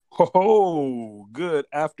Oh, good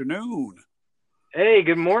afternoon Hey,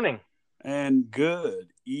 good morning. and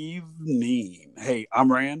good evening. Hey,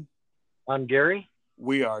 I'm Rand. I'm Gary.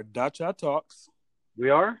 We are Dacha Talks.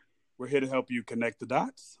 We are We're here to help you connect the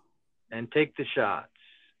dots. and take the shots.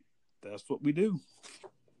 That's what we do.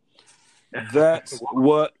 That's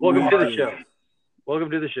what Welcome we to the do. show.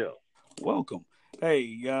 Welcome to the show. Welcome.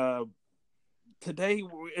 Hey, today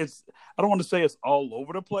I don't want to say it's all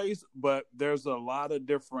over the place, but there's a lot of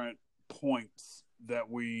different points that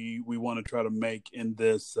we want to try to make in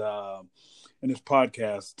this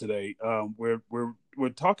podcast today. We're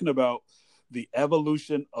talking about the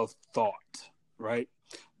evolution of thought, right?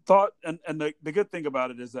 Thought, and the good thing about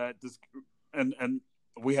it is that this, and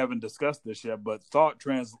we haven't discussed this yet, but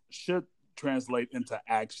should translate into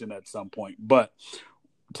action at some point. But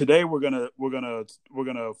today we're gonna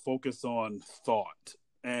focus on thought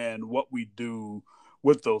and what we do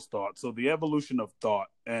with those thoughts. So the evolution of thought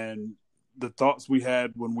and the thoughts we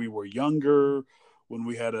had when we were younger, when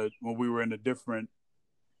we were in a different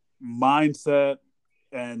mindset,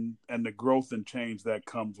 and the growth and change that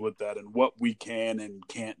comes with that, and what we can and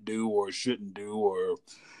can't do or shouldn't do, or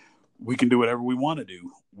we can do whatever we want to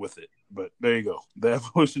do with it. But there you go, the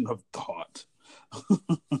evolution of thought.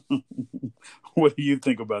 What do you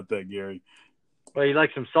think about that, Gary? Well, you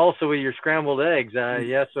like some salsa with your scrambled eggs?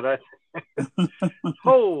 Yes, what I.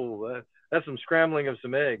 That's some scrambling of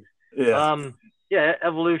some eggs. Yeah. Yeah,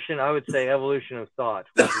 evolution. I would say evolution of thought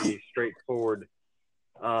would be straightforward.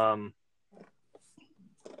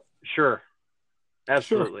 Sure,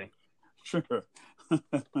 absolutely. Sure.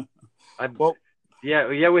 Well, yeah.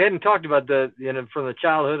 We hadn't talked about from the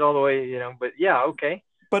childhood all the way, but yeah, okay.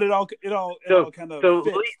 But it all kind of so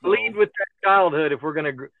fits, lead with that childhood if we're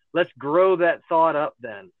gonna let's grow that thought up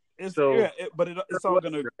then. It's all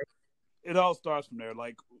gonna. It all starts from there,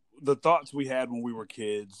 like the thoughts we had when we were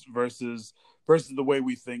kids versus the way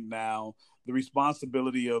we think now. The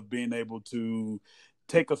responsibility of being able to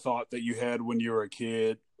take a thought that you had when you were a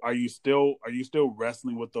kid. Are you still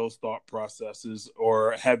wrestling with those thought processes,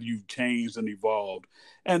 or have you changed and evolved?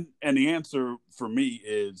 And the answer for me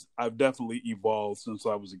is I've definitely evolved since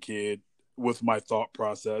I was a kid with my thought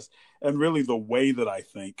process and really the way that I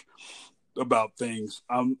think about things.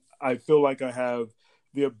 I feel like I have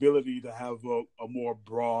the ability to have a more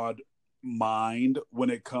broad mind when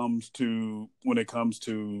it comes to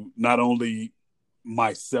not only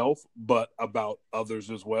myself but about others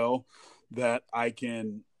as well, that I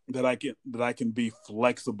can be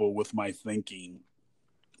flexible with my thinking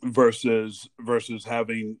versus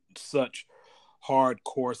having such hard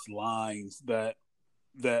course lines that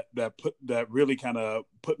really kind of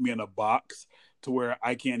put me in a box to where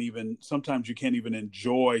I can't even, sometimes you can't even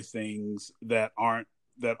enjoy things that aren't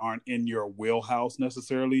in your wheelhouse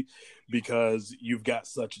necessarily, because you've got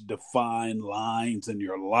such defined lines in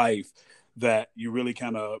your life that you really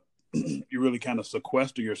kind of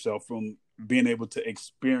sequester yourself from being able to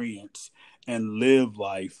experience and live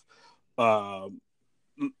life, or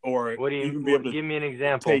what do you even be able to give me an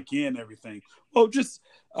example? take in everything. Well, just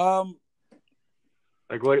like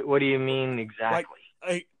what do you mean exactly?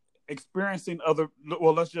 Like experiencing other.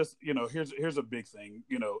 Well, let's just here's a big thing.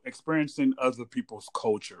 Experiencing other people's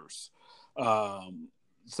cultures.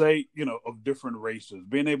 Say of different races,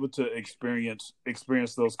 being able to experience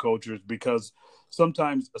those cultures, because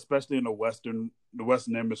sometimes, especially in the western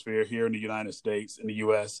hemisphere, here in the United States, in the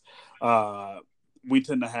US, we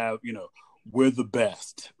tend to have, we're the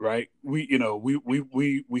best, right? We have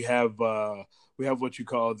what you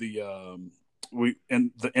call we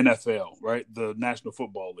in the NFL, right, the National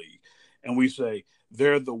Football League, and we say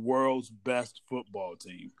they're the world's best football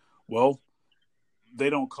team. Well, they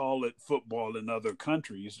don't call it football in other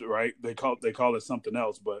countries, right? They call it something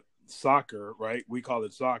else, but soccer, right? We call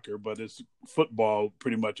it soccer, but it's football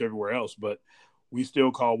pretty much everywhere else. But we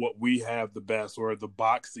still call what we have the best, or the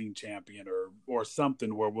boxing champion, or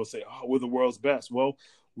something, where we'll say, oh, we're the world's best. Well,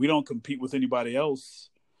 we don't compete with anybody else.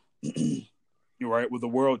 Right, with the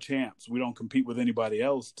world champs, we don't compete with anybody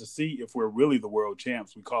else to see if we're really the world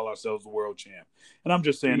champs. We call ourselves the world champ. And I'm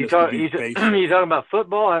just saying you talking about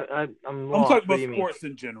football? I'm lost. I'm talking about sports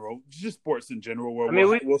in general, just sports in general, where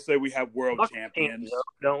we'll say we have world champions, teams,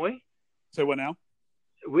 don't we? Say what now?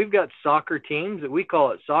 We've got soccer teams that we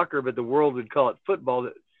call it soccer, but the world would call it football.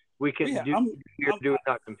 That we can do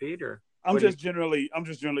not compete, or I'm just generally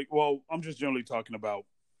talking about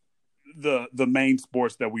the main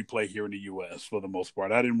sports that we play here in the U.S. for the most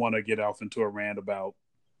part. I didn't want to get off into a rant about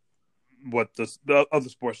what the other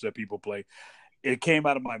sports that people play. It came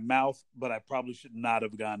out of my mouth, but I probably should not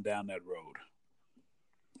have gone down that road.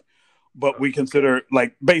 but we consider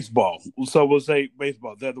like baseball. So we'll say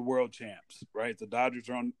baseball, they're the world champs, right? The Dodgers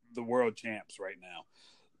are on the world champs right now.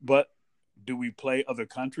 But do we play other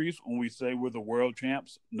countries when we say we're the world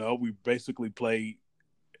champs? No, we basically play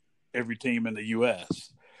every team in the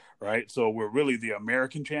U.S., right? So we're really the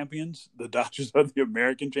American champions. The Dodgers are the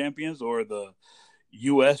American champions, or the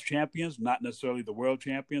U.S. champions, not necessarily the world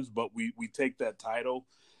champions, but we take that title.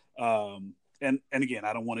 And again,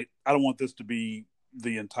 I don't want this to be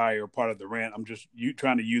the entire part of the rant. I'm just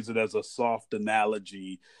trying to use it as a soft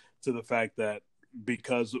analogy to the fact that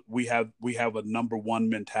because we have a number one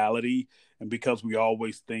mentality, and because we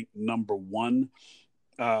always think number one,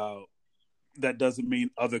 that doesn't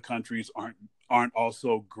mean other countries aren't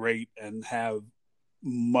also great and have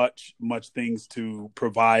much things to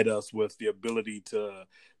provide us with the ability to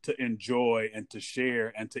enjoy and to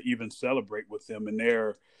share and to even celebrate with them in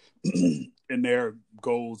their in their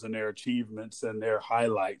goals and their achievements and their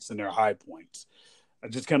highlights and their high points. I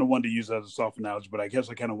just kind of wanted to use that as a soft analogy, but I guess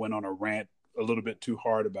I kind of went on a rant a little bit too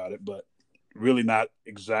hard about it, but really not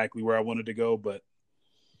exactly where I wanted to go. But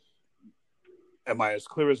am I as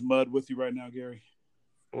clear as mud with you right now, Gary?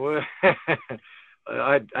 Well,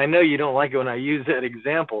 I know you don't like it when I use that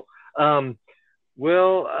example. So,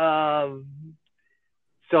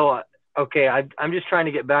 okay, I'm just trying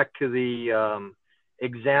to get back to the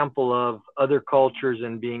example of other cultures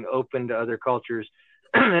and being open to other cultures.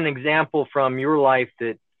 An example from your life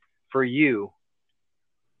that for you,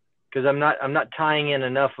 because I'm not tying in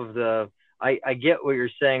enough of the, I get what you're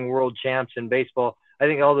saying, world champs in baseball. I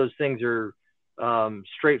think all those things are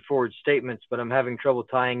straightforward statements, but I'm having trouble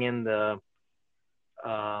tying in the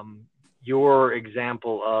your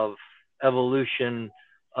example of evolution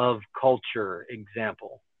of culture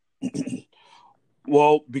example.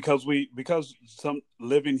 Well, because some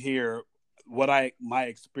living here, my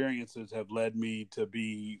experiences have led me to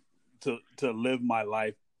live my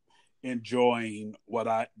life enjoying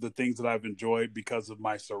the things that I've enjoyed because of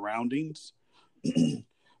my surroundings.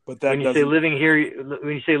 But that when you say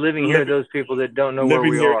living here, those people that don't know where we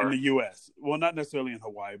living here are in the U.S. Well, not necessarily in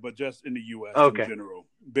Hawaii, but just in the U.S. Okay. in general,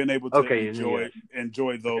 being able to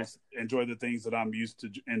enjoy the things that I'm used to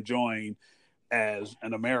enjoying as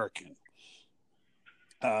an American.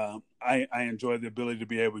 I enjoy the ability to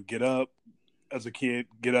be able to get up as a kid,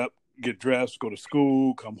 get dressed, go to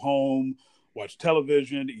school, come home, watch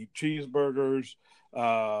television, eat cheeseburgers,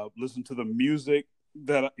 listen to the music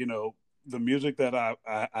that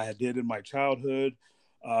I did in my childhood,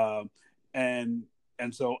 and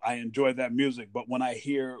so I enjoy that music. But when I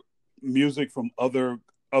hear music from other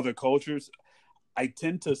cultures, I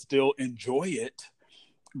tend to still enjoy it,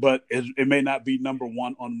 but it may not be number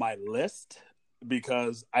one on my list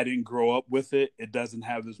because I didn't grow up with it. It doesn't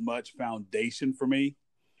have as much foundation for me.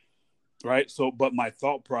 Right. So, but my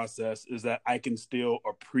thought process is that I can still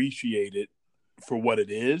appreciate it for what it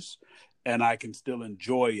is, and I can still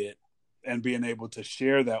enjoy it, and being able to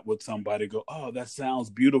share that with somebody, go, oh, that sounds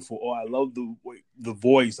beautiful. Oh, I love the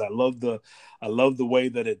voice. I love the way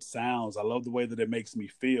that it sounds. I love the way that it makes me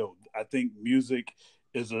feel. I think music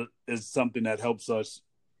is something that helps us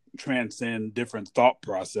transcend different thought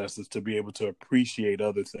processes to be able to appreciate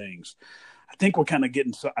other things. I think I'm kind of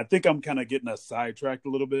getting us sidetracked a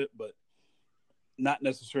little bit, but not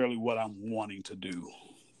necessarily what I'm wanting to do.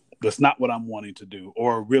 That's not what I'm wanting to do,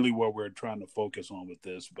 or really what we're trying to focus on with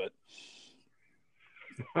this. But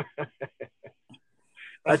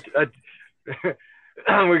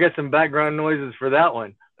we got some background noises for that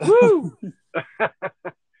one. Woo!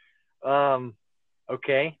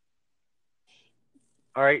 Okay.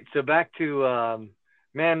 All right, so back to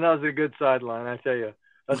man, that was a good sideline. I tell you,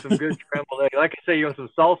 that's some good scrambled egg. Like I say, you want some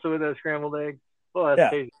salsa with that scrambled egg? Oh,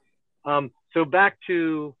 that's tasty. So back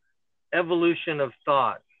to evolution of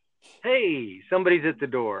thought. Hey, somebody's at the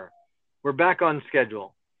door. We're back on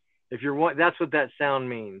schedule. If you're that's what that sound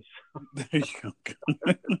means. There you go.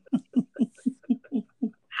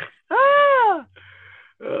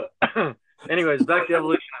 Anyways, back to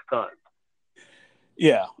evolution of thought.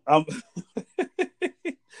 Yeah.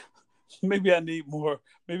 Maybe I need more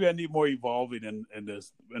evolving in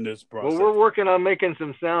this process. Well, we're working on making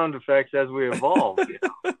some sound effects as we evolve.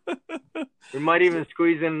 We might even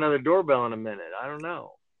squeeze in another doorbell in a minute. I don't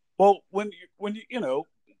know. Well, when you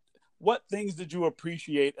what things did you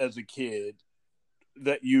appreciate as a kid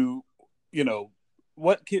that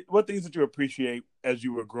what things did you appreciate as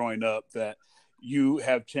you were growing up that you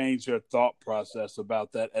have changed your thought process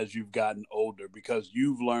about that as you've gotten older because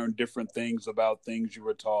you've learned different things about things you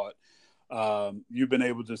were taught? You've been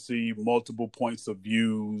able to see multiple points of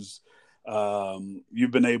views.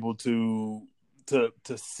 You've been able to to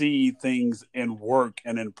see things in work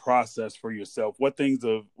and in process for yourself? What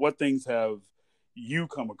things have you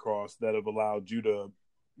come across that have allowed you to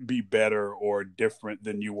be better or different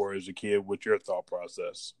than you were as a kid with your thought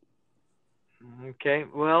process? Okay.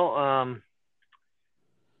 Well,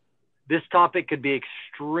 this topic could be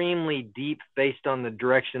extremely deep based on the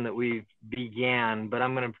direction that we began, but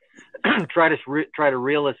I'm going to try to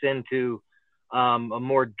reel us into a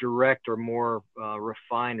more direct or more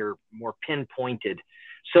refined or more pinpointed.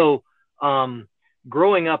 So,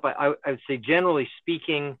 growing up, I would say, generally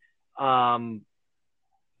speaking,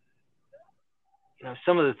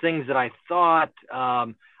 some of the things that I thought,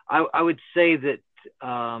 I would say that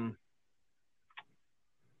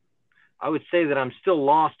I'm still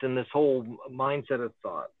lost in this whole mindset of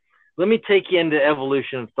thought. Let me take you into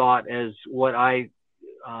evolution of thought as what I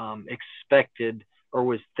expected or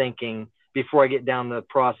was thinking before I get down the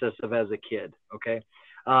process of as a kid. Okay.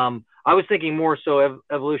 I was thinking more so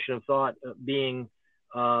evolution of thought being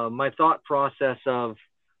my thought process of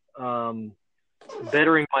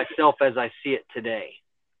bettering myself as I see it today,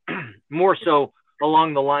 more so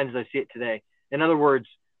along the lines as I see it today. In other words,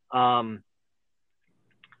 I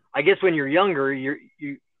guess when you're younger,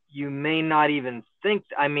 you may not even think.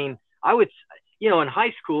 I mean, I would, in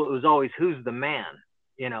high school, it was always who's the man.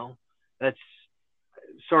 That's,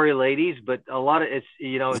 sorry, ladies, but a lot of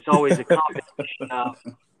it's always a competition of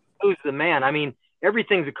who's the man. I mean,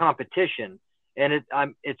 everything's a competition, and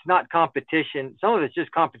it's not competition. Some of it's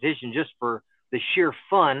just competition just for the sheer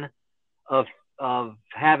fun of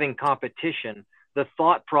having competition. The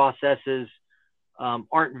thought processes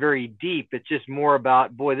aren't very deep. It's just more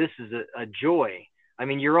about, boy, this is a joy. I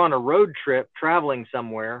mean, you're on a road trip traveling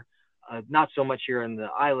somewhere, not so much here in the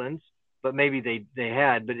islands, but maybe they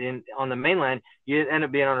had, but on the mainland, you end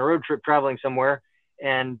up being on a road trip traveling somewhere.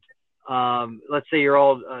 And let's say you're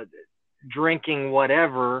all drinking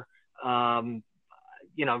whatever,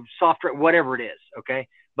 soft drink, whatever it is. Okay.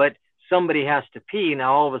 But somebody has to pee.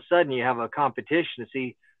 Now, all of a sudden you have a competition to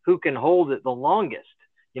see who can hold it the longest.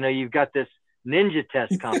 You've got this ninja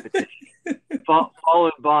test competition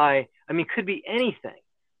followed by, could be anything.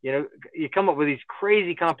 You come up with these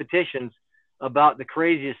crazy competitions about the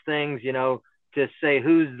craziest things, to say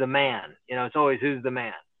who's the man. It's always who's the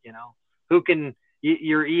man. Who can,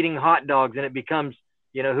 you're eating hot dogs and it becomes,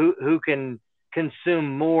 who can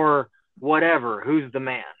consume more whatever, who's the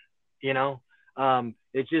man.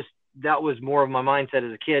 It's just, that was more of my mindset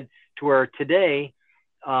as a kid, to where today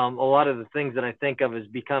a lot of the things that I think of as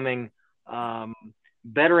becoming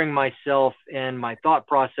bettering myself and my thought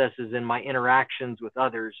processes and my interactions with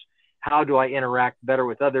others. How do I interact better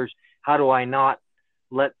with others? How do I not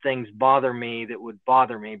let things bother me that would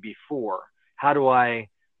bother me before? How do I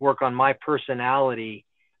work on my personality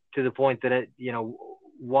to the point that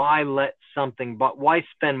why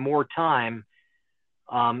spend more time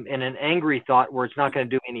in an angry thought where it's not going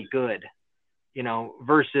to do any good,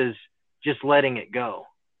 versus just letting it go,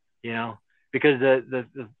 because the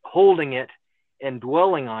holding it and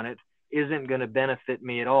dwelling on it isn't going to benefit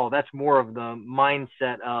me at all. That's more of the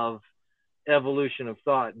mindset of evolution of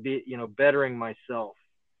thought, bettering myself,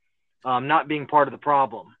 not being part of the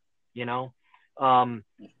problem,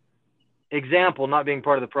 example, not being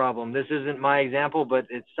part of the problem. This isn't my example, but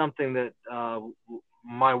it's something that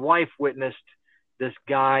my wife witnessed. This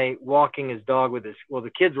guy walking his dog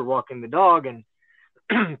the kids were walking the dog, and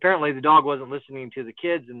apparently the dog wasn't listening to the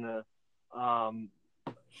kids, and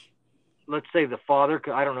let's say the father,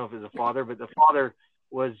 I don't know if it was the father, but the father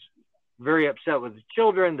was very upset with the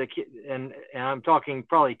children, and I'm talking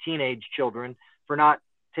probably teenage children, for not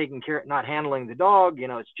handling the dog.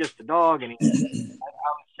 It's just a dog. And I would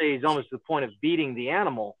say he's almost to the point of beating the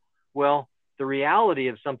animal. Well, the reality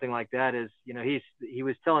of something like that is, he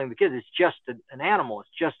was telling the kids, it's just an animal.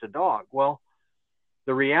 It's just a dog. Well,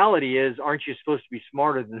 the reality is, aren't you supposed to be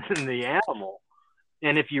smarter than the animal?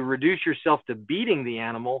 And if you reduce yourself to beating the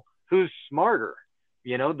animal, who's smarter?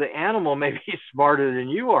 The animal may be smarter than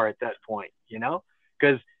you are at that point,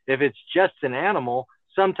 because if it's just an animal,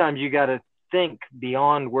 sometimes you got to think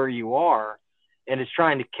beyond where you are, and it's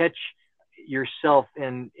trying to catch yourself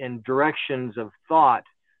in directions of thought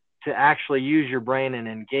to actually use your brain and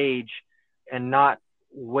engage, and not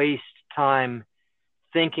waste time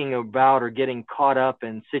thinking about or getting caught up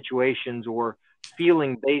in situations or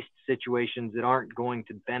feeling based situations that aren't going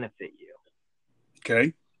to benefit you.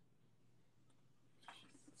 Okay.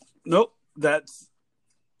 Nope. That's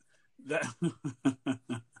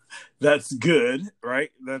good,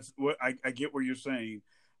 right? That's what I get what you're saying.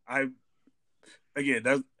 again,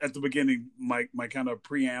 that's at the beginning. My kind of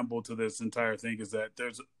preamble to this entire thing is that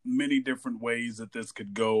there's many different ways that this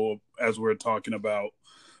could go as we're talking about.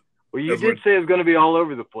 Well, you did say it's going to be all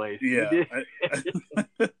over the place. Yeah,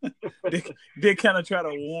 did kind of try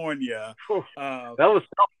to warn you. That was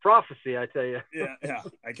self-prophecy, I tell you. Yeah.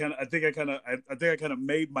 I think I kind of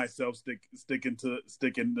made myself stick into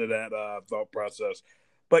that thought process.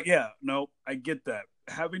 But yeah, no, I get that.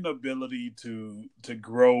 Having the ability to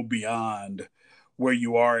grow beyond where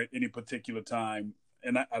you are at any particular time,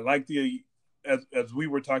 and I like as we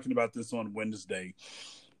were talking about this on Wednesday.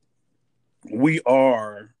 We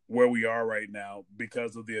are where we are right now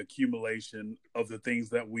because of the accumulation of the things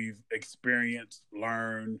that we've experienced,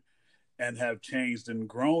 learned, and have changed and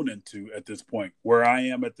grown into at this point, where I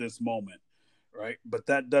am at this moment, right? But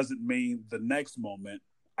that doesn't mean the next moment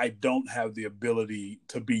I don't have the ability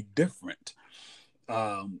to be different.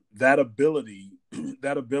 That ability,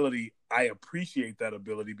 I appreciate that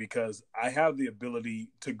ability because I have the ability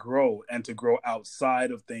to grow and to grow outside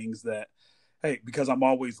of things that, hey, because I'm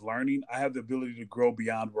always learning, I have the ability to grow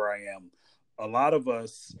beyond where I am. A lot of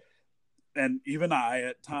us, and even I,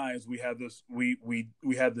 at times, we have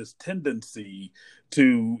this tendency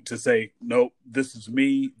to say, no, this is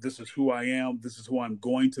me, this is who I am, this is who I'm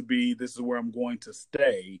going to be, this is where I'm going to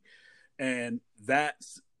stay, and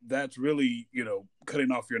that's really,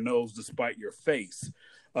 cutting off your nose to spite your face.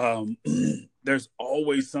 There's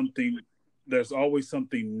always something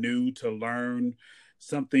new to learn,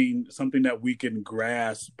 something that we can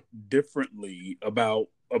grasp differently about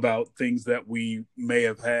things that we may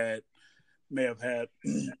have had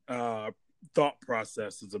thought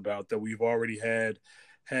processes about, that we've already had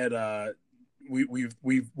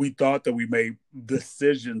we thought that we made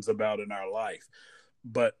decisions about in our life.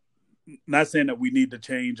 But not saying that we need to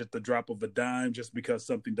change at the drop of a dime just because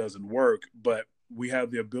something doesn't work, but we have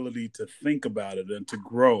the ability to think about it and to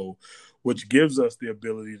grow, which gives us the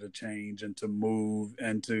ability to change and to move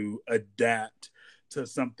and to adapt to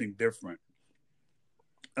something different.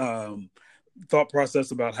 Thought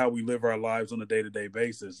process about how we live our lives on a day-to-day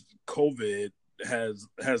basis. COVID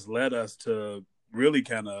has led us to really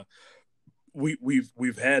kind of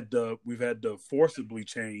we've had to forcibly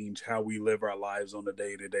change how we live our lives on a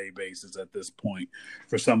day-to-day basis at this point.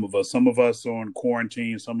 For some of us are in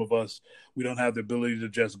quarantine. Some of us, we don't have the ability to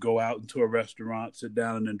just go out into a restaurant, sit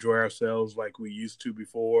down and enjoy ourselves like we used to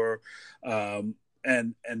before.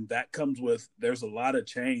 And that comes with, there's a lot of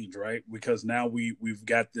change, right? Because now we've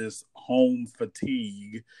got this home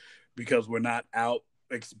fatigue because we're not out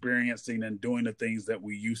experiencing and doing the things that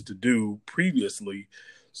we used to do previously.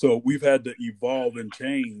 So we've had to evolve and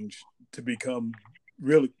change to become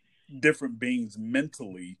really different beings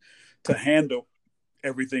mentally to handle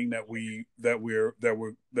everything that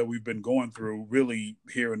we've been going through really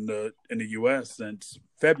here in the US since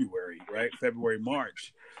February, right? February,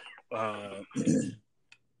 March.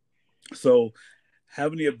 So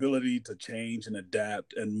having the ability to change and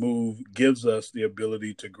adapt and move gives us the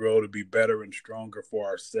ability to grow, to be better and stronger for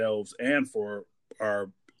ourselves and for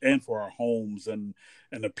our homes and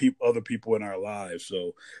the other people in our lives.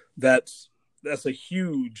 So that's a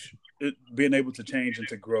huge, being able to change and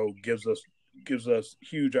to grow gives us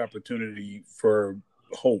huge opportunity for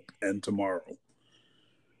hope and tomorrow.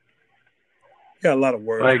 I got a lot of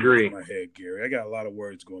words. I agree. Going through my head, Gary. I got a lot of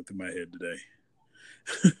words going through my head today.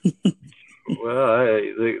 Well,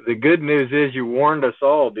 the good news is you warned us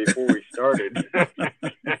all before we started.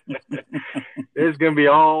 It's going to be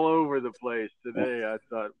all over the place today. I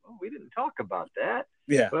thought, we didn't talk about that.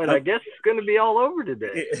 Yeah, but I guess it's going to be all over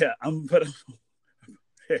today. Yeah, I'm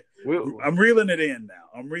reeling it in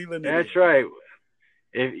now. That's right.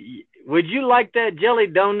 Would you like that jelly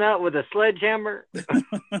donut with a sledgehammer?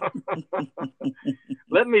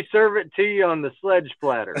 Let me serve it to you on the sledge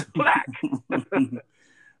platter.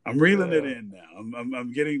 I'm reeling it in now.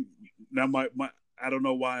 I'm getting now. My I don't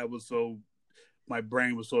know why my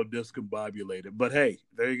brain was so discombobulated. But hey,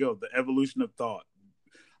 there you go. The evolution of thought.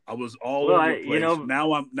 I was all over the place.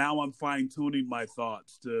 Now I'm fine tuning my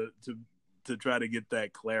thoughts to try to get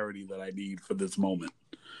that clarity that I need for this moment.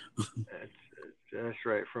 That's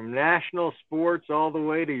right. From national sports all the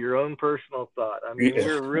way to your own personal thought. I mean,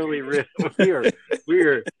 we're really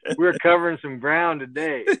we're covering some ground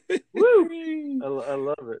today. Woo! I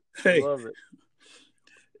love it. Hey, I love it.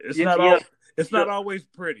 It's not always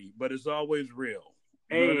pretty, but it's always real.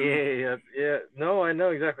 Yeah. No, I know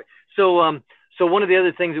exactly. So one of the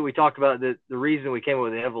other things that we talked about, the reason we came up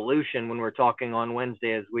with the evolution when we're talking on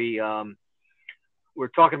Wednesday is we're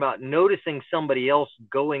talking about noticing somebody else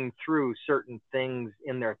going through certain things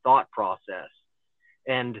in their thought process.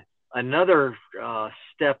 And another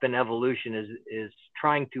step in evolution is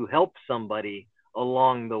trying to help somebody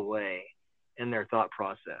along the way in their thought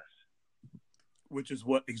process. Which is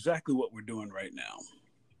exactly what we're doing right now.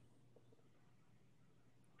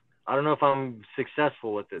 I don't know if I'm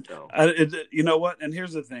successful with it though. You know what? And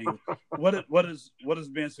here's the thing: what does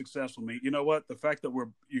being successful mean? You know what? The fact that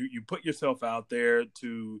you put yourself out there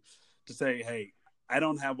to say, hey, I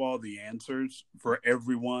don't have all the answers for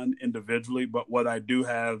everyone individually, but what I do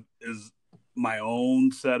have is my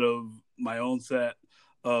own set of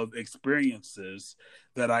experiences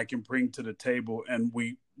that I can bring to the table, and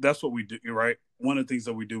that's what we do, right? One of the things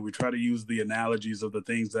that we do, we try to use the analogies of the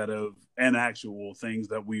things and actual things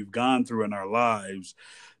that we've gone through in our lives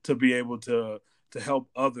to be able to help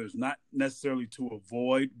others, not necessarily to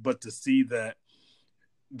avoid, but to see that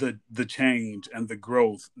the change and the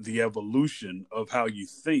growth, the evolution of how you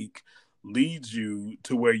think leads you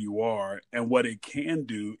to where you are, and what it can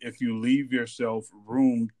do if you leave yourself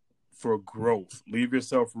room for growth, leave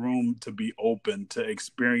yourself room to be open to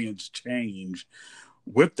experience change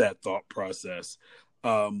with that thought process.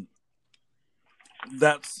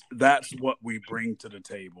 That's what we bring to the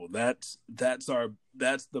table. That's the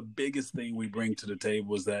biggest thing we bring to the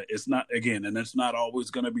table, is that it's not, again, and it's not always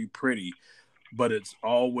going to be pretty, but it's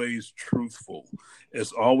always truthful.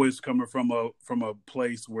 It's always coming from a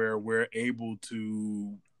place where we're able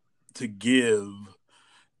to give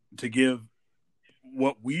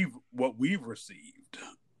what we've received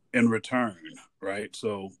in return, right?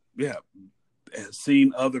 So yeah,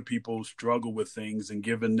 seeing other people struggle with things and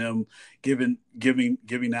giving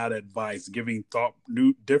out advice, giving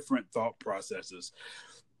different thought processes,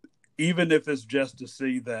 even if it's just to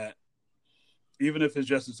see that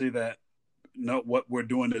no, what we're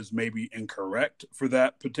doing is maybe incorrect for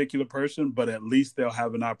that particular person, but at least they'll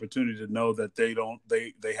have an opportunity to know that they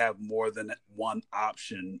have more than one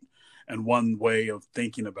option and one way of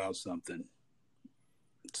thinking about something.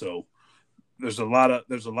 So there's a lot of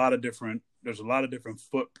different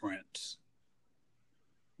footprints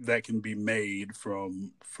that can be made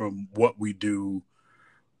from what we do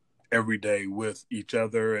every day with each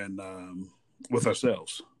other and with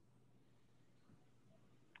ourselves.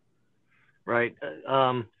 Right.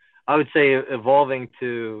 I would say evolving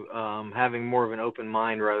to having more of an open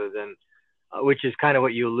mind rather than, which is kind of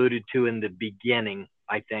what you alluded to in the beginning,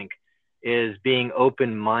 I think, is being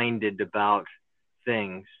open-minded about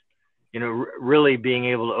things. Really being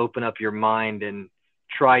able to open up your mind and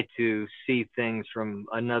try to see things from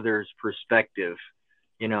another's perspective.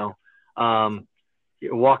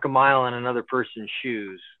 Walk a mile in another person's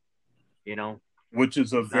shoes, which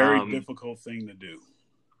is a very difficult thing to do.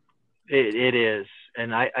 It is.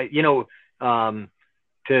 And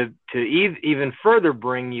to even further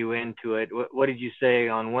bring you into it, what did you say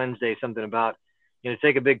on Wednesday? Something about,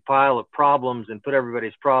 take a big pile of problems and put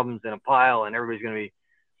everybody's problems in a pile, and everybody's going to be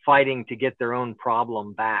fighting to get their own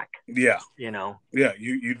problem back. Yeah. Yeah.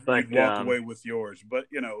 You'd walk away with yours, but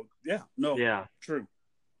true.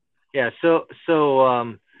 Yeah. So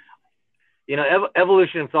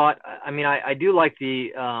evolution of thought. I mean, I do like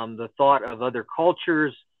the thought of other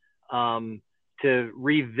cultures, to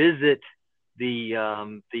revisit the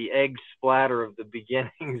egg splatter of the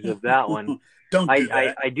beginnings of that one. Don't do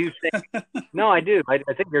that. I do think, no, I do. I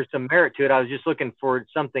think there's some merit to it. I was just looking for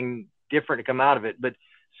something different to come out of it. But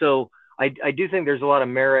so I do think there's a lot of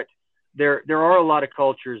merit. There are a lot of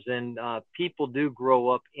cultures, and people do grow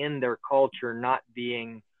up in their culture not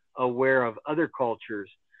being aware of other cultures.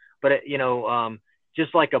 But,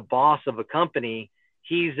 just like a boss of a company,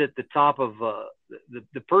 he's at the top of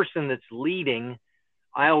the person that's leading.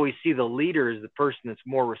 I always see the leader as the person that's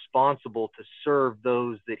more responsible to serve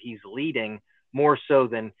those that he's leading, more so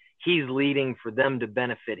than he's leading for them to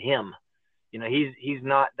benefit him. He's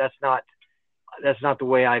not, that's not the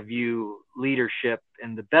way I view leadership.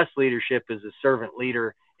 And the best leadership is a servant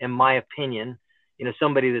leader, in my opinion.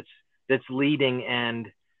 Somebody that's leading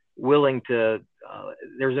and willing to,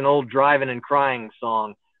 there's an old Driving and Crying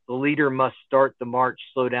song. The leader must start the march,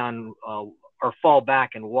 slow down, or fall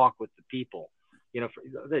back and walk with the people,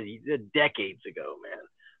 decades ago, man.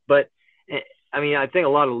 But I mean, I think a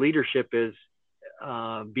lot of leadership is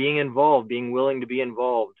being involved, being willing to be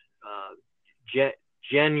involved,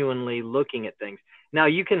 genuinely looking at things. Now,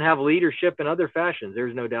 you can have leadership in other fashions.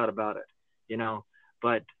 There's no doubt about it,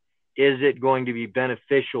 but is it going to be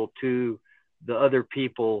beneficial to the other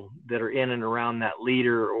people that are in and around that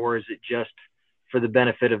leader, or is it just for the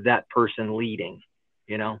benefit of that person leading,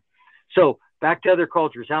 So back to other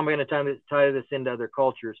cultures. How am I going to tie this into other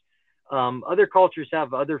cultures? Other cultures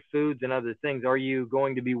have other foods and other things. Are you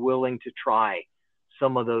going to be willing to try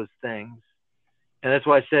some of those things? And that's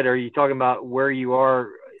why I said, are you talking about where you are? When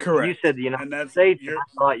you Correct. said the United And that's States, you're I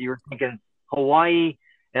thought you were thinking Hawaii.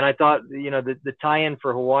 And I thought, the tie-in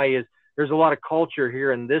for Hawaii is there's a lot of culture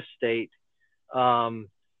here in this state,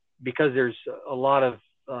 because there's a lot of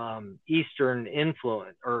Eastern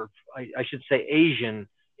influence, or I should say Asian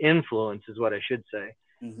influence is what I should say,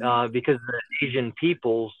 because the Asian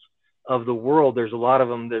peoples of the world, there's a lot of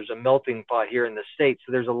them. There's a melting pot here in the States.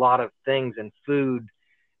 So there's a lot of things and food.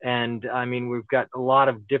 And I mean, we've got a lot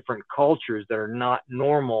of different cultures that are not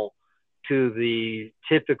normal to the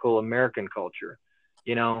typical American culture,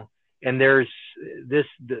 and there's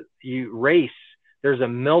race, there's a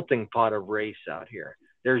melting pot of race out here.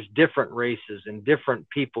 There's different races and different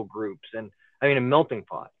people groups, and I mean, a melting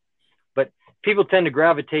pot. But people tend to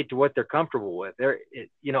gravitate to what they're comfortable with.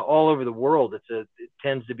 All over the world, it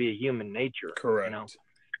tends to be a human nature. correct.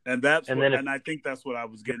 And I think that's what I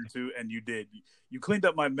was getting to. And you did. You cleaned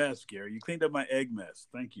up my mess, Gary. You cleaned up my egg mess.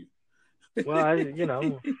 Thank you. Well,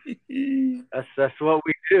 that's what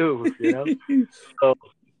we do. So,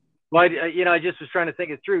 I just was trying to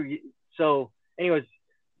think it through. So, anyways,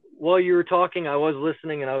 while you were talking, I was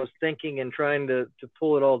listening and I was thinking and trying to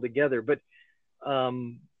pull it all together. But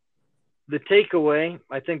the takeaway,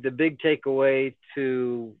 I think the big takeaway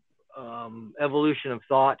to evolution of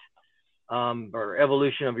thought, or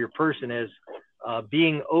evolution of your person, is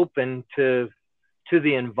being open to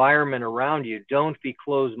the environment around you. Don't be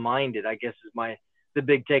closed-minded, I guess, is the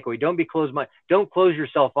big takeaway. Don't be closed-minded. Don't close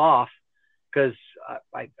yourself off, because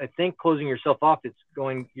I think closing yourself off,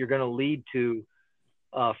 you're going to lead to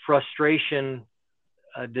frustration,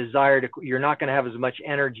 desire you're not going to have as much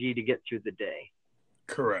energy to get through the day.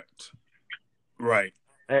 Correct. Right.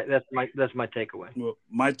 That's my takeaway. Well,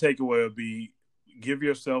 my takeaway would be, give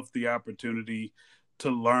yourself the opportunity to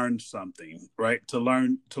learn something, right? To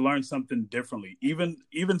learn something differently,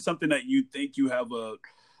 even something that you think you have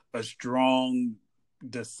a strong,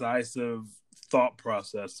 decisive thought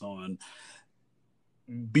process on.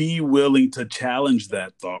 Be willing to challenge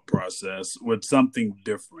that thought process with something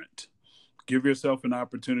different. Give yourself an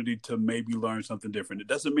opportunity to maybe learn something different. It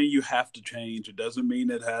doesn't mean you have to change. It doesn't mean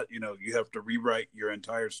that you have to rewrite your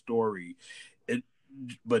entire story.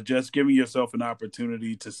 But just giving yourself an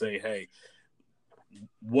opportunity to say, hey,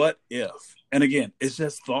 what if? And again, it's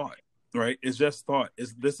just thought, right? It's just thought.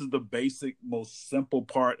 This is the basic, most simple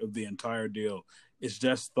part of the entire deal. It's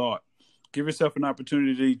just thought. Give yourself an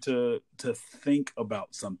opportunity to think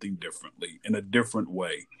about something differently, in a different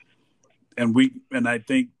way. And I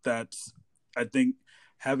think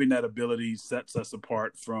having that ability sets us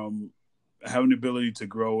apart from having the ability to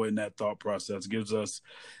grow in that thought process. Gives us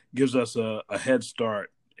a head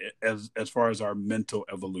start as far as our mental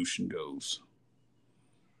evolution goes.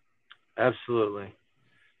 Absolutely.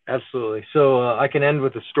 So I can end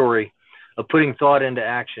with a story of putting thought into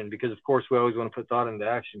action, because of course we always want to put thought into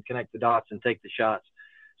action, connect the dots and take the shots.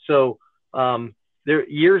 So there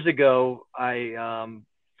years ago,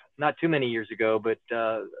 not too many years ago, but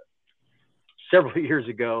several years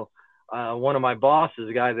ago, one of my bosses,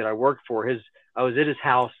 a guy that I worked for, I was at his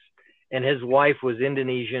house, and his wife was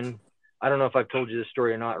Indonesian. I don't know if I've told you this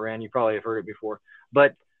story or not, Rand. You probably have heard it before.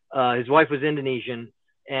 But his wife was Indonesian,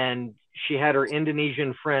 and she had her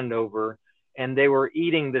Indonesian friend over, and they were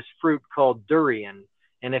eating this fruit called durian.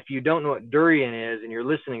 And if you don't know what durian is, and you're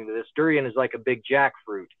listening to this, durian is like a big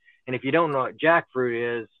jackfruit. And if you don't know what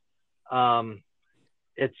jackfruit is,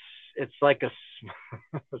 it's like a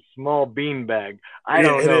small beanbag. I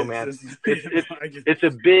don't know, man. It's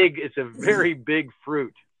a very big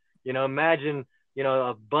fruit. Imagine,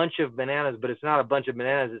 a bunch of bananas, but it's not a bunch of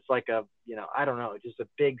bananas. It's like I don't know, just a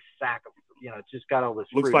big sack of, it's just got all this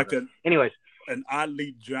fruit. Looks like an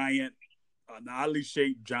oddly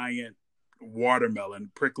shaped giant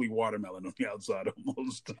watermelon, prickly watermelon on the outside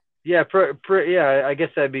almost. Yeah, yeah, I guess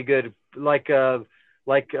that'd be good. Like a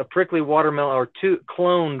prickly watermelon, or two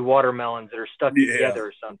cloned watermelons that are stuck together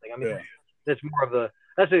or something. I mean, that's more of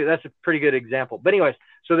that's a pretty good example. But anyways,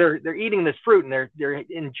 so they're eating this fruit, and they're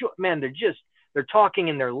talking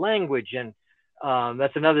in their language, and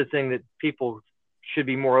that's another thing that people should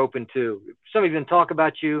be more open to. If somebody's going to talk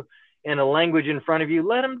about you in a language in front of you,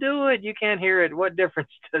 let them do it. You can't hear it. What difference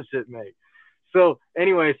does it make? So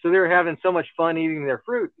anyway, so they're having so much fun eating their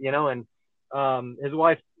fruit, and his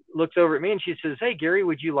wife looks over at me and she says, "Hey, Gary,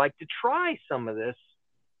 would you like to try some of this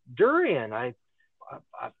durian? I'd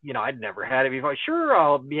never had it before." "Sure,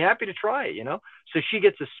 I'll be happy to try it, So she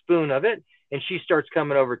gets a spoon of it, and she starts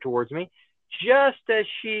coming over towards me. Just as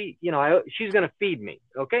she's going to feed me.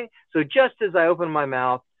 Okay. So just as I open my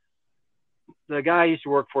mouth, the guy I used to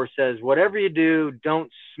work for says, "Whatever you do,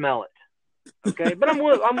 don't smell it." Okay, but I'm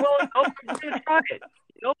willing. I'm going to try it.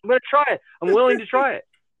 I'm going to try it. I'm willing to try it.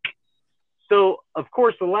 So, of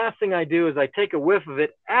course, the last thing I do is I take a whiff of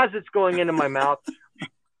it as it's going into my mouth.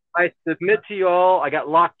 I submit to you all, I got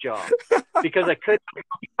lockjaw because I couldn't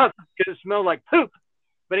because it smelled like poop.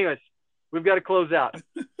 But anyways, we've got to close out.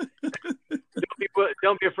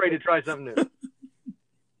 Don't be afraid to try something new.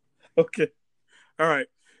 Okay. All right.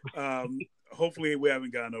 Hopefully we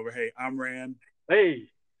haven't gone over. Hey, I'm Rand. Hey,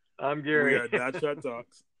 I'm Gary. We are Dot Shot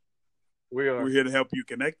Talks. We're here to help you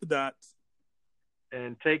connect the dots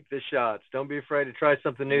and take the shots. Don't be afraid to try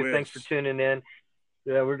something new. Thanks for tuning in.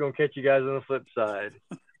 Yeah, we're going to catch you guys on the flip side.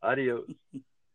 Adios.